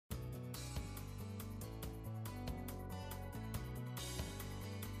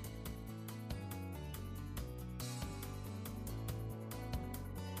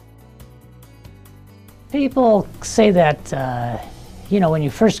People say that, when you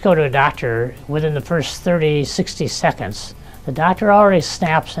first go to a doctor, within the first 30, 60 seconds, the doctor already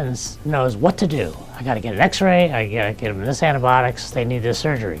snaps and knows what to do. I got to get an x-ray, I got to get them this antibiotics, they need this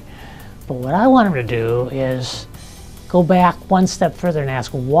surgery. But what I want them to do is go back one step further and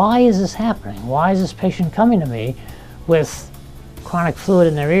ask, why is this happening? Why is this patient coming to me with chronic fluid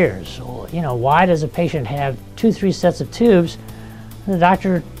in their ears? Why does a patient have 2-3 sets of tubes? And the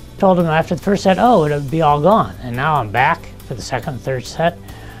doctor told him after the first set, oh, it'll be all gone. And now I'm back for the second and third set.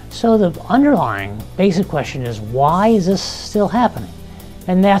 So the underlying basic question is, why is this still happening?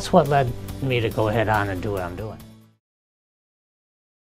 And that's what led me to go ahead on and do what I'm doing.